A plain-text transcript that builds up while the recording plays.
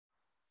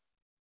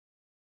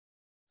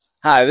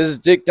Hi, this is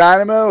Dick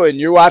Dynamo, and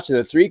you're watching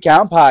the Three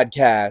Count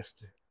Podcast.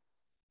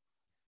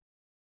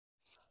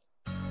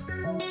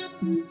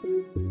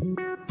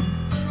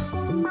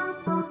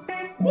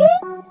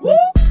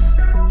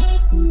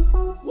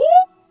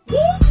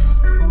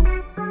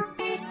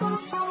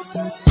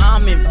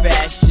 I'm in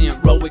fashion,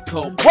 roll with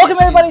cold. Welcome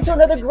everybody to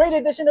another great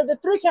edition of the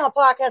Three Count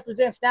Podcast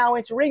presents Now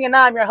Entering, and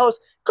I'm your host,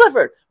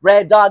 Clifford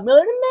Red Dog Miller,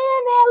 the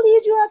man that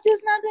leads you up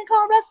this mountain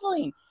called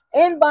wrestling.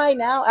 And by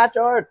now,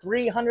 after our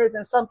 300th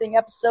and something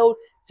episode,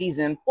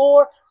 season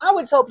 4, I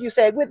would hope you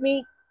say it with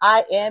me,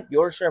 I am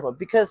your Sherpa,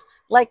 because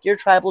like your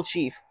tribal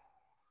chief,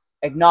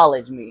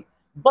 acknowledge me.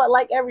 But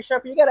like every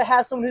Sherpa, you gotta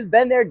have someone who's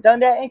been there,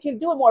 done that, and can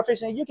do it more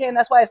efficiently than you can.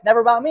 That's why it's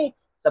never about me.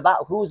 It's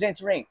about who's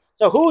entering.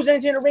 So who's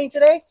entering the ring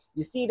today?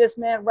 You see this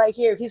man right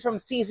here. He's from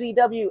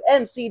CZW,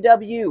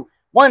 MCW,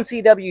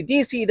 1CW,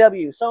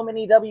 DCW. So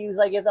many W's,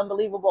 like it's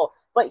unbelievable.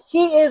 But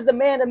he is the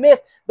man, the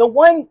myth, the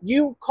one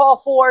you call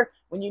for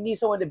when you need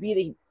someone to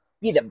be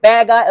the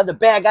bad guy of the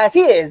bad guys. He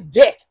is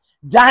Dick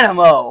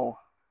Dynamo.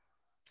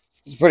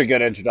 It's a pretty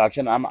good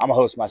introduction. I'm a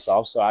host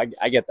myself, so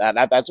I get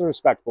that. That's a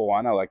respectful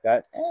one. I like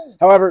that.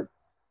 However,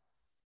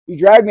 you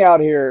dragged me out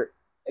here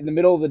in the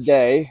middle of the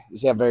day. You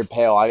see, I'm very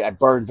pale. I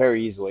burn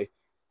very easily.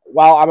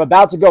 While I'm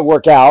about to go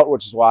work out,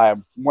 which is why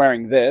I'm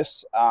wearing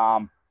this.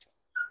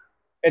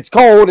 It's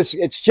cold.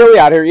 It's chilly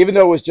out here, even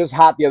though it was just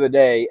hot the other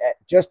day.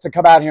 Just to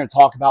come out here and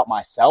talk about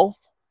myself.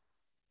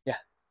 Yeah.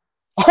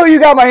 Oh, you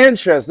got my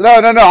interest. No.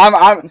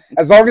 I'm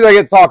as long as I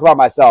get to talk about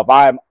myself,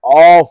 I'm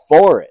all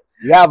for it.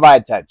 You have my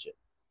attention.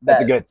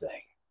 That's a good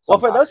thing. Well,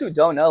 for those who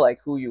don't know, like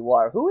who you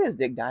are, who is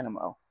Dick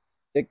Dynamo?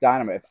 Dick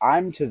Dynamo. If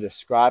I'm to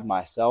describe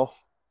myself,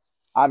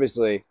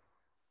 obviously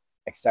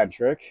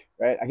eccentric,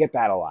 right? I get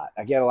that a lot.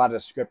 I get a lot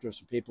of descriptors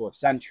from people.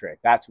 Eccentric.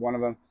 That's one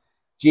of them.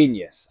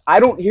 Genius.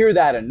 I don't hear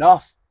that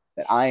enough.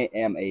 That I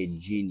am a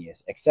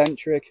genius.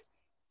 Eccentric,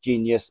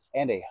 genius,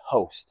 and a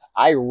host.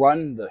 I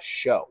run the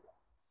show.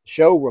 The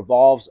show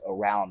revolves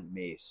around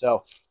me.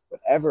 So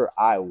whatever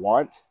I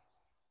want,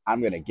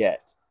 I'm going to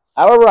get.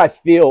 However I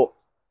feel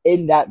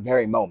in that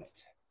very moment.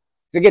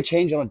 It could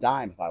change on a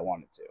dime if I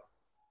wanted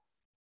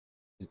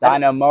to.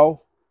 Dynamo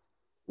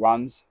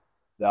runs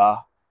the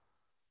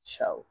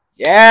show.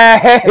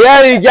 Yeah,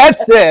 he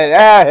gets it.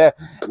 Yeah.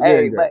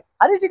 Hey, but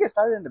how did you get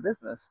started in the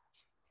business?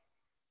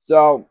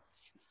 So,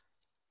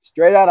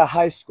 straight out of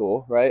high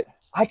school, right?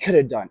 I could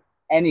have done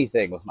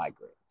anything with my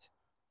grades.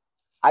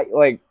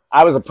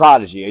 I was a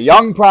prodigy, a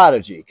young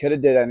prodigy. Could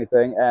have did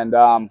anything, and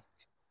I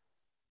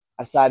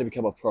decided to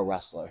become a pro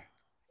wrestler.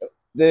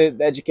 The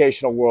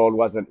educational world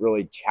wasn't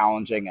really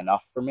challenging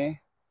enough for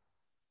me.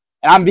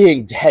 And I'm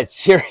being dead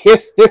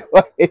serious, dude.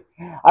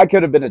 I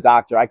could have been a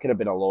doctor. I could have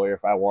been a lawyer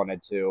if I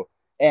wanted to,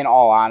 in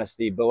all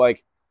honesty. But,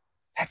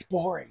 that's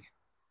boring.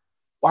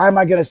 Why am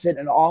I going to sit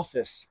in an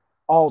office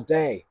all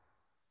day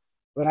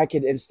when I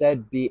could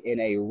instead be in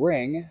a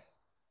ring,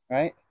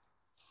 right?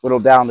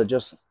 Whittled down to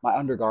just my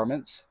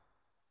undergarments,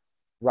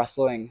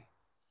 wrestling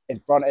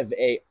in front of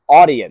an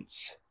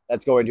audience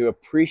that's going to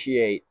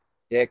appreciate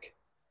Dick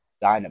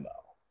Dynamo.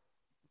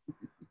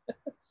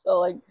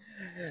 So,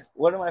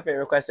 one of my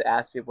favorite questions to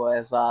ask people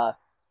is,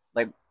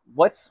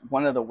 what's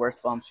one of the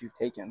worst bumps you've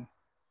taken?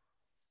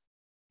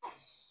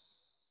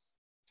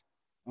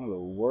 One of the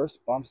worst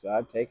bumps that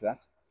I've taken.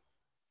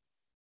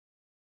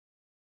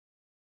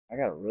 I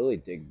gotta really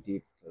dig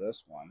deep for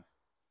this one.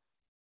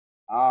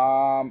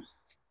 I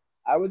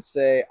would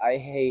say I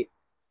hate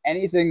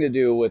anything to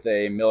do with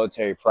a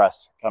military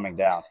press coming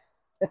down.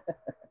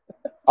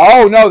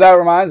 Oh no, that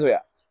reminds me.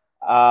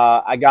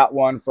 I got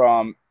one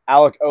from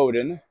Alec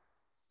Odin,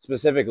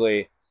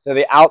 specifically to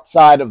the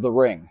outside of the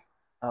ring.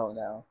 Oh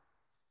no!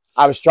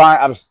 I was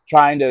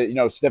trying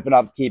to stiffen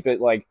up, keep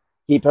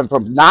him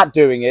from not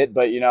doing it,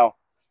 but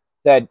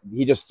said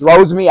he just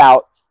throws me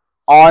out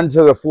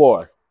onto the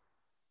floor.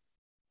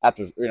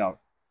 After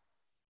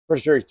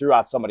pretty sure he threw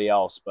out somebody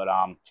else, but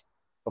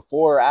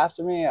before or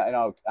after me, I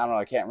don't know,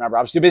 I can't remember.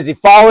 I was too busy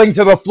falling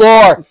to the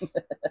floor.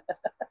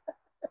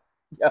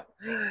 Yeah.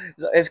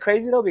 So it's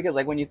crazy though, because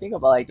when you think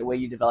about the way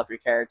you develop your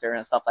character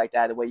and stuff like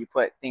that, the way you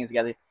put things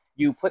together,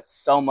 you put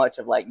so much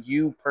of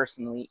you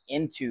personally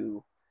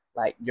into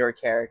your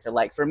character.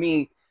 For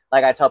me,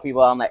 I tell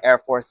people, I'm Air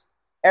Force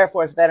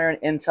veteran,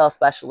 intel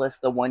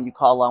specialist, the one you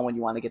call on when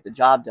you want to get the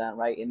job done,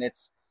 right? And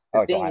it's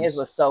the thing is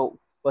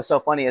what's so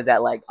funny is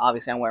that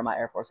obviously I'm wearing my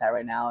Air Force hat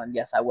right now, and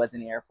yes, I was in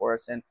the Air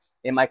Force, and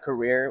in my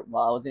career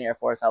while I was in the Air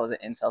Force, I was an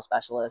intel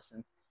specialist,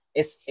 and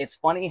it's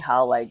funny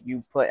how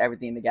you put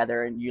everything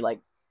together and you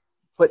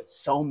put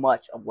so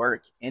much of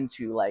work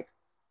into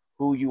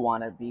who you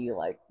want to be.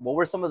 What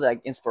were some of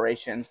the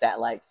inspirations that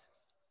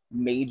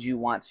made you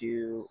want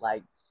to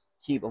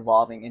keep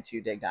evolving into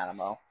Dick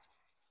Dynamo?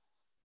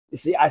 You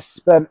see, I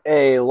spent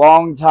a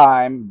long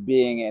time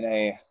being in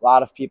a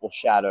lot of people's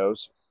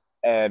shadows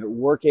and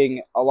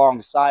working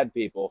alongside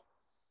people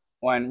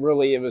when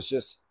really it was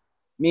just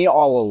me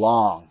all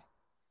along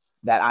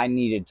that I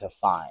needed to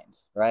find,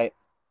 right?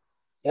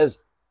 Because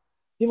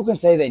people can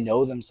say they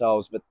know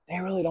themselves, but they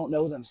really don't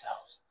know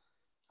themselves.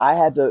 I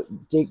had to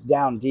dig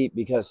down deep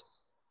because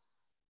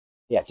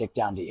Yeah, Dick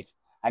down deep.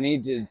 I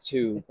needed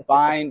to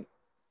find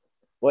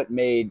what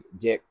made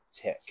Dick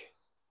tick,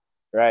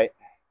 right?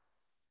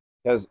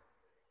 Because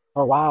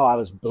for a while I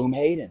was Boom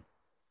Hayden,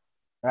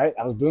 right?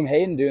 I was Boom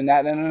Hayden doing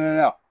that. No, no, no,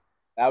 no.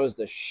 That was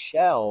the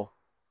shell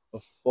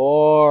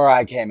before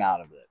I came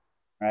out of it,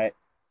 right?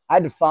 I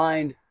had to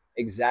find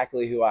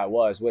exactly who I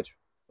was, which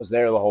was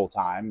there the whole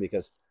time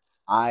because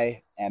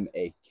I am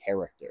a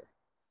character,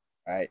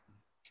 right?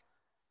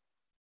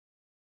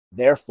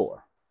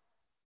 Therefore,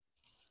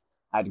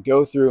 I had to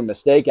go through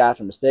mistake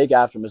after mistake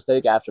after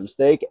mistake after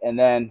mistake, and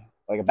then,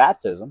 like a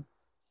baptism,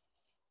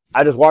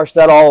 I just washed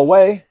that all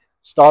away,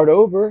 start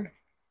over,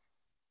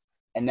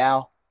 and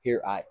now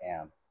here I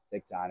am,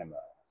 Big Dynamo.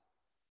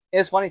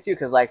 It's funny too,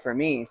 because like for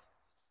me,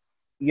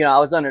 I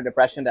was under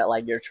depression that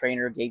like your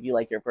trainer gave you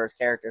like your first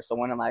character. So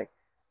one of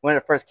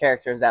the first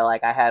characters that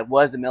like I had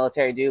was a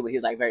military dude, but he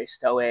was like very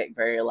stoic,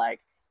 very like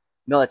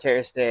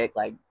militaristic,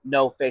 like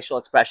no facial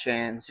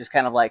expressions, just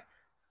kind of like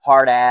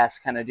hard ass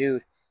kind of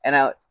dude. And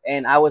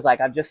I was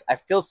like, I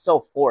feel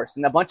so forced.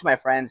 And a bunch of my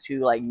friends who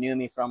like knew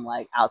me from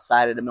like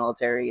outside of the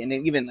military and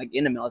then even like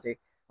in the military,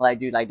 like,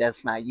 dude, like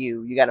that's not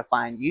you. You got to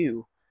find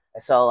you.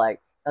 And so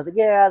like I was like,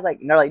 yeah, I was like,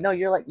 and they're like, no,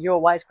 you're a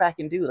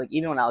wisecracking dude. Like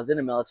even when I was in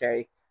the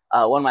military,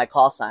 one of my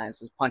call signs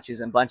was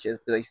punches and bunches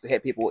because I used to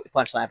hit people with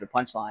punchline after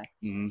punchline.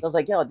 Mm-hmm. So I was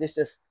like, yo, this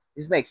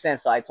makes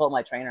sense. So I told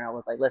my trainer, I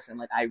was like, listen,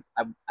 like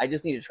I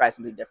just need to try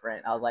something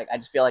different. I was like, I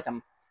just feel like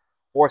I'm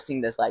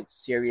forcing this like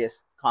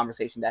serious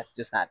conversation that's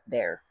just not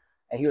there.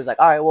 And he was like,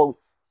 all right, well,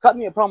 cut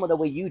me a promo the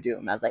way you do.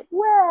 And I was like,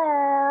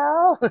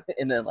 well,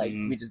 and then like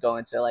we just go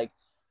into like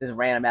this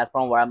random ass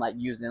promo where I'm like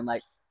using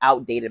like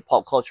outdated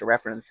pulp culture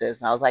references.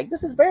 And I was like,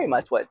 this is very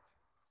much what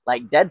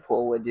like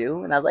Deadpool would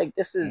do. And I was like,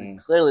 this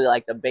is clearly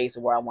like the base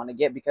of where I want to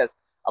get because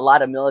a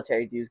lot of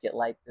military dudes get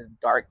like this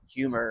dark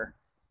humor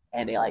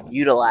and they like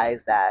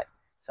utilize that.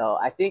 So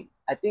I think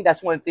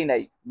that's one thing that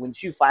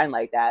once you find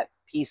like that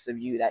piece of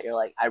you that you're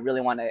like, I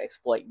really want to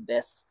exploit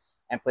this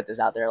and put this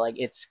out there. Like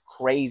it's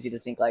crazy to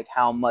think like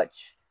how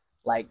much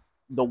like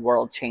the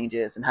world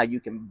changes and how you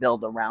can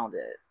build around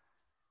it.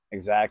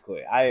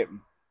 Exactly. I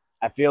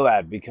feel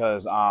that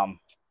because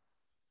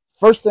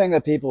first thing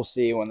that people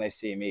see when they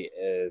see me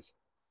is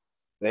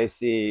they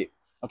see,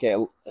 okay,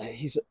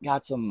 he's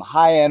got some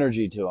high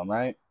energy to him,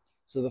 right?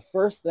 So the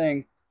first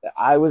thing that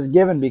I was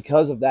given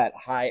because of that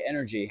high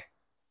energy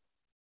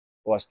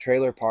was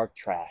trailer park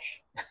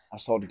trash. I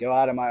was told to go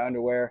out in my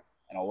underwear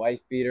and a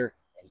wife beater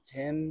and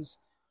Tim's,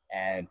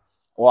 and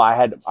well, I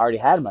had already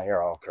had my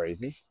hair all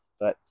crazy,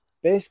 but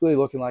basically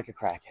looking like a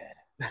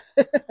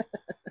crackhead.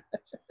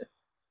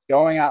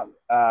 Going out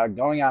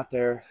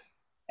there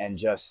and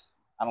just,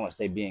 I don't want to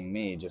say being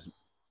me,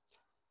 just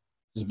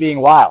being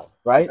wild,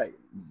 right?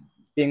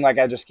 Being like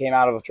I just came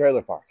out of a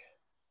trailer park.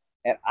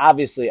 And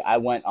obviously I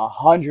went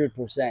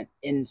 100%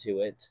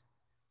 into it.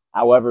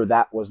 However,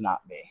 that was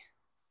not me,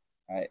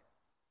 right?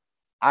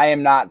 I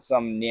am not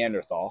some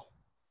Neanderthal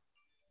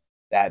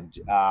that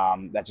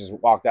just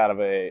walked out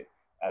of a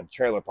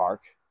trailer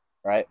park,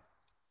 right?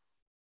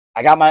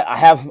 I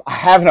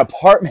have an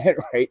apartment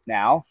right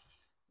now,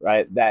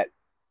 right, that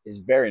is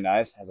very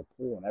nice, has a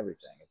pool and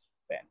everything. It's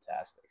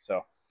fantastic.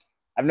 So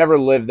I've never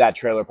lived that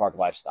trailer park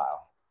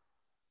lifestyle.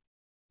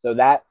 So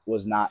that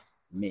was not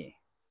me.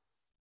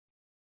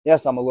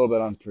 Yes, I'm a little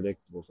bit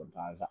unpredictable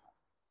sometimes,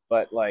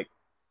 but like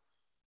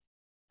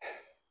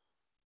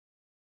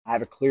I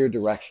have a clear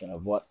direction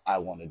of what I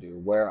want to do,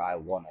 where I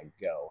want to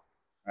go,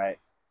 right?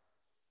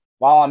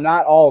 While I'm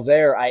not all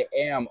there, I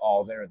am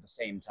all there at the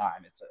same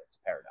time. It's a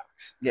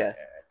paradox. Yeah.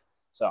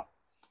 So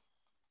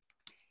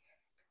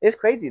it's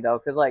crazy though,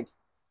 because like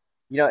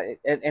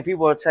and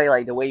people will tell you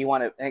like the way you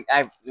want to.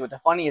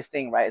 The funniest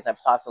thing, right, is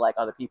I've talked to like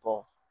other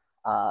people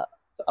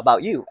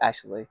about you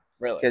actually.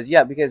 Really?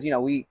 Because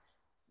we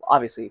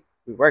obviously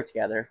we work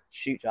together,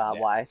 shoot job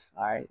wise.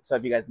 All right. So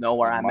if you guys know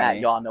where I'm at,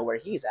 y'all know where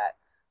he's at.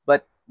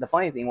 But the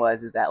funny thing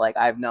is that like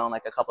I've known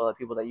like a couple of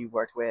people that you've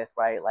worked with,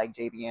 right? Like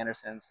JB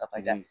Anderson, stuff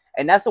like that.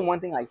 And that's the one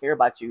thing I hear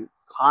about you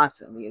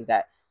constantly is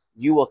that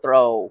you will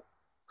throw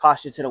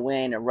caution to the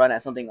wind and run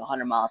at something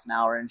 100 miles an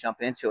hour and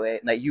jump into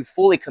it. Like you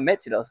fully commit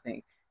to those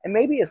things. And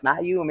maybe it's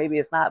not you, or maybe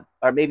it's not,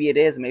 or maybe it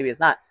is, and maybe it's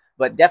not.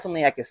 But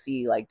definitely I could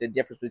see like the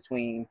difference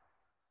between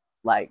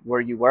like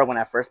where you were when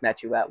I first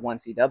met you at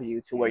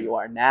 1CW to where you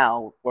are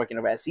now working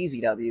over at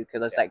CZW.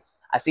 Because it's like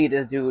I see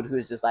this dude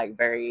who's just like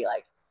very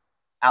like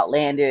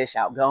outlandish,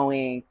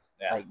 outgoing,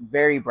 like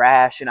very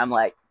brash, and I'm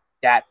like,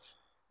 that's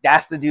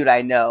the dude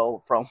I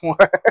know from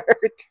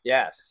work.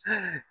 Yes.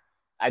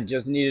 I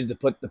just needed to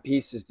put the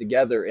pieces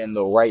together in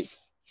the right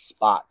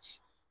spots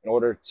in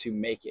order to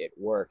make it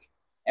work.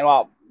 And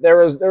while there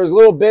was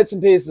little bits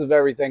and pieces of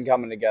everything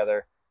coming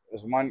together, there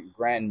was one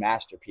grand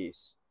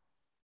masterpiece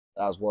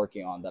that I was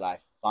working on that I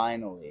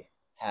finally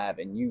have,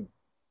 and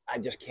I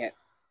just can't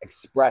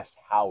express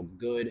how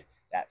good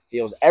that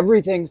feels.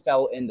 Everything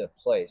fell into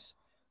place.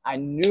 I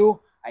knew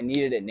I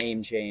needed a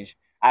name change.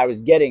 I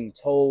was getting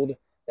told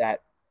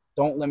that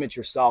don't limit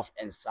yourself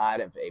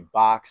inside of a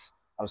box.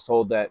 I was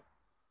told that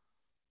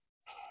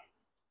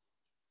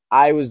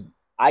I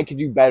I could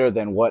do better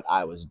than what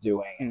I was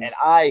doing, and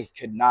I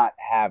could not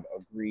have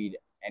agreed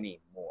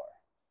anymore.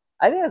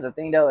 I think that's the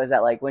thing though, is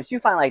that like once you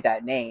find like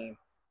that name,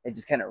 it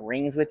just kind of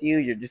rings with you.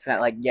 You're just kind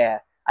of like, yeah,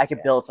 I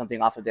could build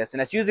something off of this,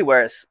 and that's usually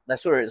where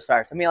that's where it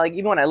starts. I mean, like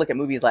even when I look at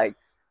movies like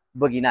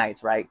Boogie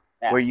Nights, right,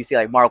 where you see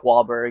like Mark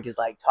Wahlberg is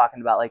like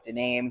talking about like the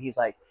name. He's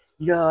like,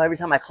 every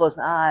time I close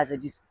my eyes,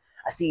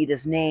 I see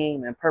this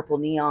name in purple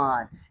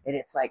neon, and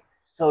it's like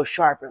so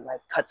sharp it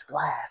like cuts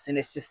glass, and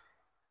it's just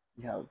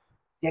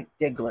Dick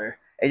Diggler,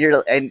 and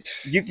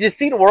you just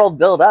see the world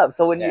build up.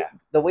 So when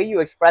the way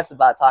you express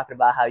about talking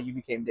about how you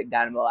became Dick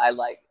Dynamo, I'm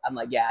like,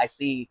 yeah, I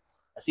see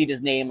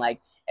this name like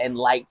and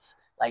lights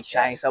like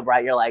shining so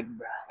bright. You're like,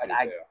 bruh,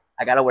 like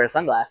I gotta wear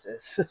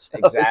sunglasses. So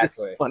exactly, it's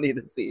just funny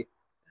to see.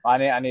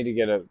 I need to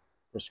get a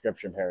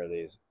prescription pair of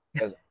these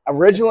because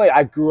originally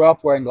I grew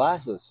up wearing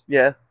glasses.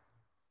 Yeah,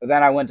 but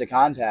then I went to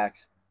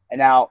contacts, and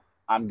now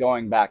I'm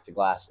going back to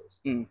glasses.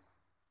 It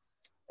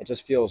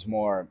just feels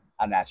more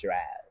unnatural.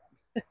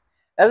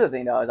 That's the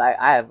thing though, is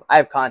I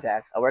have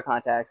contacts. I wear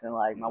contacts, and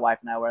like my wife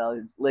and I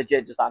were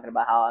legit just talking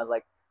about how I was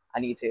like, I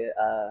need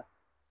to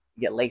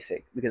get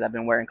LASIK because I've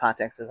been wearing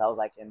contacts since I was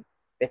like in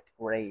 5th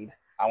grade.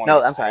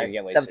 I'm sorry,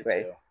 7th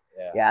grade. Too.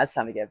 Yeah, it's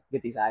time to get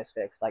these eyes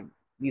fixed. Like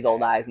these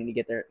old eyes need to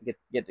get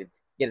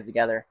it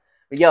together.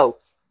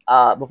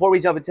 But before we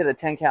jump into the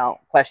 10 count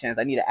questions,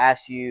 I need to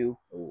ask you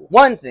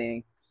one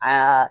thing.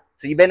 So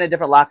you've been in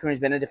different locker rooms,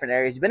 been in different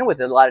areas, you've been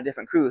with a lot of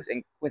different crews,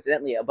 and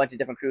coincidentally, a bunch of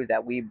different crews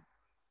that we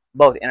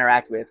both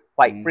interact with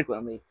quite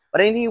frequently. But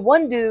I need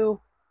one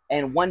do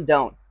and one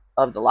don't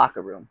of the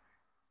locker room.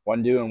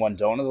 One do and one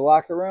don't of the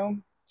locker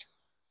room?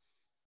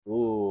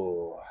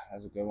 Ooh,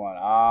 that's a good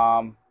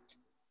one.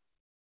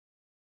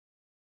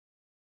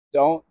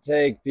 Don't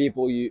take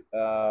people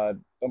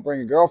don't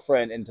bring a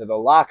girlfriend into the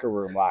locker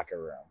room.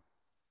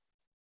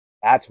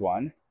 That's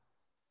one.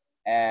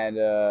 And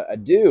a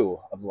do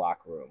of the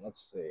locker room.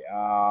 Let's see.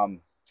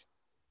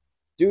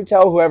 Do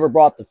tell whoever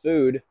brought the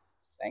food,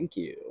 thank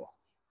you.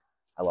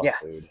 I love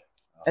food.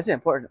 That's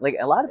important. Like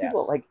a lot of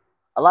people, like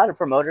a lot of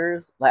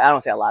promoters, like I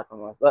don't say a lot of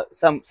promoters, but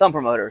some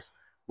promoters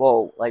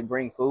will like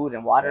bring food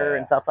and water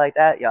and stuff like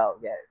that.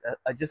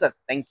 Just a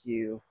thank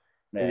you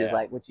is just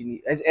like what you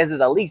need. Is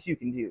the least you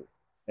can do.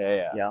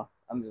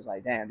 I'm just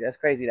like, damn, that's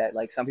crazy that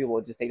like some people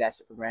will just take that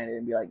shit for granted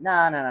and be like,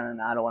 nah,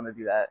 I don't want to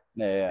do that.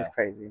 It's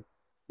crazy.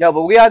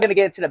 But we are gonna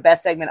get to the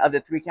best segment of the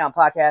 3 Count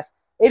Podcast.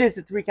 It is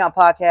the 3 Count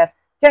Podcast,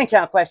 10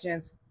 count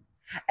questions.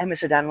 And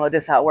Mr. Dynamo,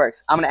 this is how it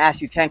works. I'm going to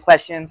ask you 10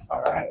 questions,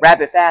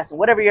 rapid fast, and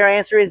whatever your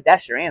answer is,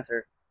 that's your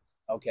answer.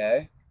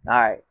 Okay. All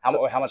right.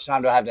 How much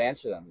time do I have to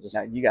answer them?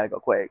 No, you got to go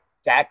quick.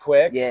 That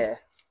quick? Yeah.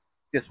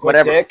 Just quick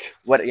whatever. Dick?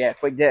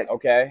 Quick dick.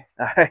 Okay.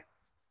 All right.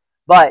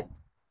 But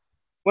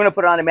we're going to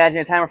put on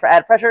imaginary timer for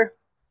added pressure.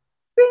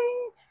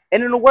 Bing!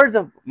 And in the words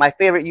of my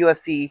favorite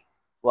UFC,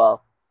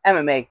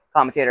 MMA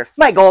commentator,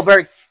 Mike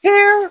Goldberg,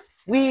 here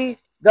we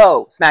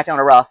go. SmackDown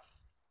or Raw?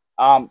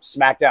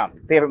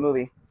 SmackDown. Favorite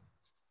movie?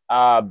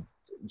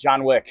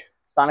 John Wick.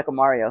 Sonic or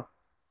Mario?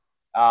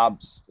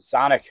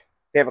 Sonic.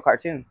 Favorite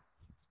cartoon?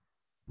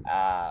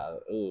 I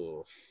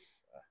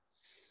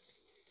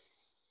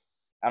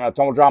don't know,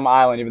 Total Drama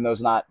Island, even though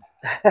it's not.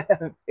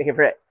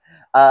 Favorite?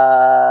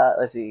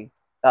 Let's see.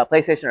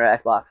 PlayStation or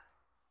Xbox?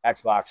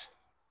 Xbox.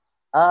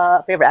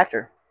 Favorite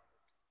actor?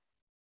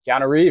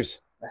 Keanu Reeves.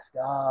 Let's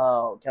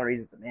go. Keanu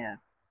Reeves is the man.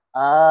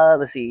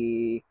 Let's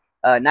see.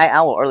 Night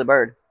owl or early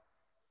bird?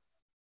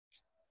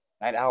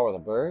 Night owl or the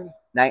bird?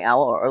 Night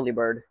owl or early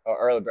bird? Oh,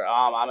 early bird.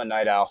 I'm a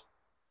night owl.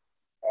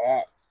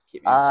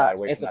 Keep me inside.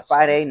 It's a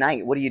Friday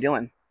night. What are you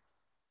doing?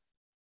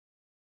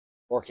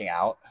 Working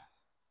out.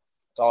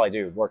 That's all I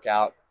do. Work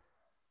out,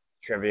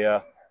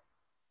 trivia,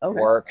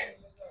 work.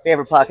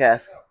 Favorite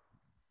podcast?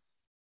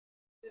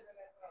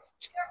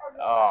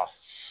 Oh,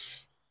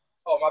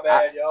 my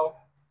bad, yo.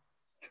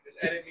 Just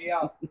edit me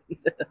out.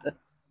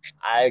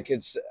 I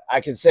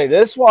could say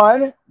this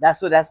one.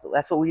 That's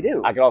what we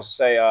do. I could also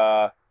say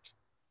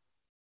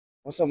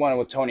what's the one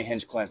with Tony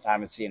Hinchcliffe I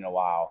haven't seen in a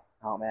while?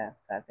 Oh man,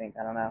 I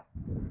don't know.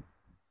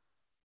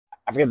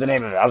 I forget the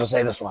name of it. I'll just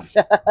say this one.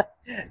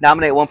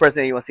 Nominate one person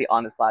that you want to see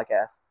on this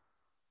podcast.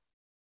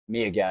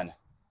 Me again.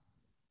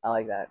 I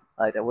like that.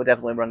 We'll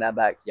definitely run that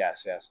back.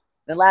 Yes.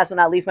 Then last but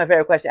not least, my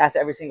favorite question asked to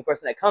every single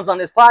person that comes on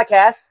this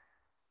podcast.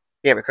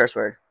 Favorite curse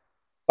word?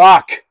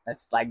 Fuck.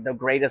 That's like the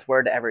greatest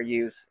word to ever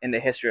use in the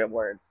history of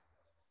words.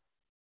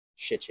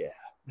 Shit,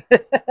 yeah.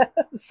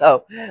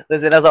 So,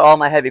 listen, those are all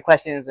my heavy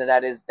questions, and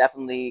that is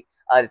definitely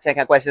the 10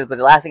 count questions. But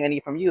the last thing I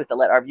need from you is to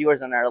let our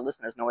viewers and our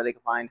listeners know where they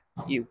can find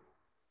you.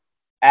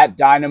 At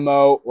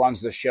Dynamo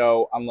runs the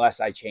show unless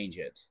I change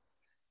it.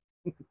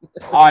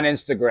 On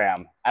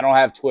Instagram. I don't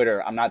have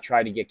Twitter. I'm not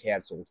trying to get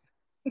canceled.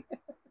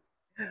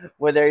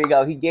 Well, there you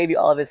go. He gave you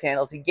all of his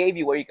handles. He gave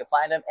you where you can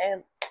find him,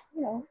 and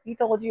he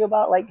told you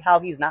about like how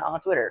he's not on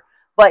Twitter.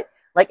 But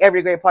like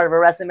every great part of a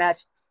wrestling match,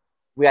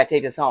 we gotta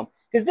take this home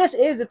because this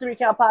is the 3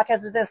 Count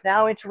Podcast presents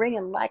Now Entering,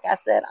 and like I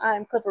said,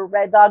 I'm Clifford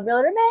Red Dog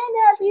Miller, the man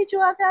that leads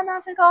you out that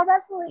mountain called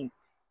wrestling.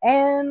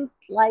 And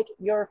like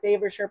your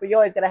favorite Sherpa, you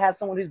always got to have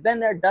someone who's been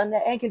there, done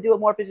that, and can do it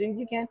more efficiently than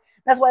you can.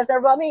 That's why it's never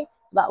about me.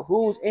 It's about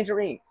who's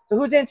entering. So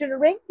who's entering the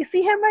ring? You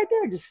see him right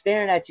there just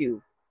staring at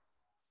you.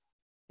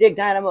 Dig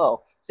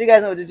Dynamo. So you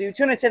guys know what to do.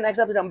 Tune in to the next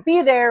episode and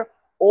be there,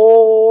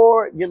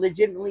 or you're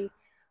legitimately,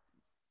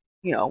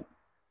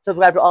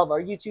 subscribe to all of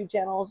our YouTube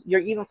channels.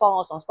 You're even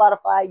following us on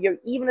Spotify. You're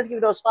even just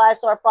giving those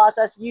 5-star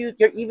process views.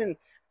 You're even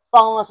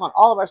following us on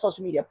all of our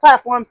social media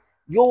platforms.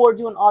 You're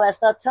doing all that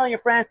stuff, telling your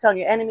friends, telling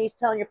your enemies,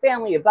 telling your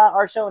family about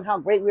our show and how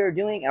great we are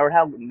doing or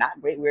how not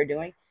great we are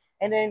doing.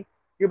 And then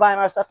you're buying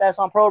our stuff that's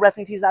on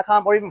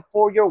ProWrestlingTees.com or even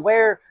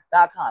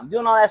ForYourWear.com.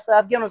 Doing all that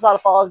stuff, giving us all the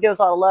follows, giving us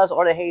all the loves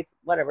or the hates,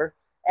 whatever.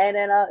 And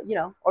then,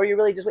 or you're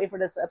really just waiting for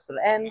this episode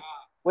to end,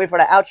 wait for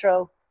the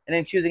outro, and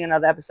then choosing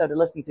another episode to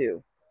listen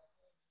to.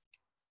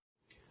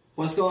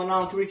 What's going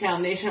on, 3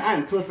 Count Nation?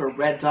 I'm Clifford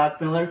Red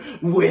Dog Miller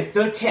with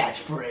the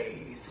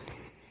catchphrase.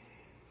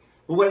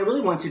 But what I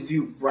really want you to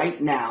do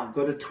right now,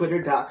 go to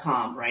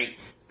twitter.com, right?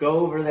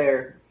 Go over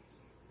there,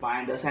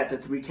 find us at the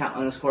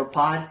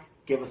 3count_pod,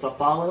 give us a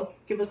follow,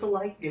 give us a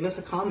like, give us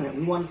a comment.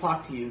 We want to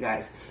talk to you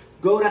guys.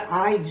 Go to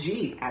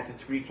IG at the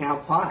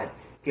 3countpod.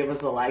 Give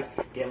us a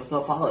like, give us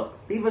a follow,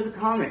 leave us a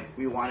comment.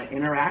 We want to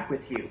interact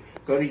with you.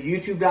 Go to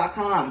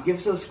youtube.com, give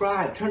us a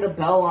subscribe, turn the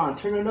bell on,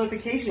 turn the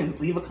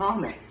notifications, leave a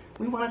comment.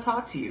 We want to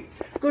talk to you.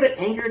 Go to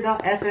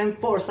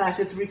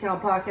anchor.fm/the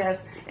 3Count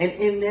Podcast, and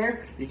in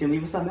there, you can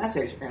leave us a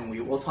message, and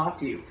we will talk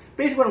to you.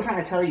 Basically, what I'm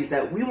trying to tell you is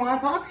that we want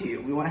to talk to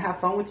you. We want to have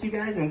fun with you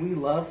guys, and we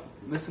love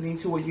listening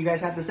to what you guys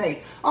have to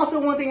say.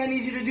 Also, one thing I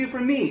need you to do for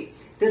me,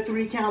 the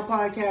 3Count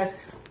Podcast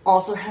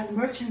also has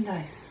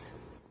merchandise.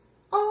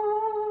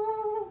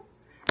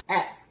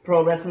 At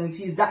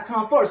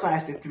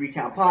ProWrestlingTees.com/the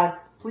 3Count Pod.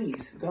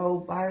 Please go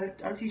buy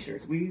our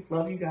t-shirts. We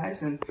love you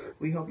guys, and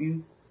we hope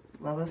you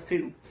love us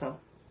too. So,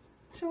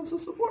 show us some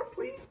support,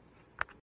 please.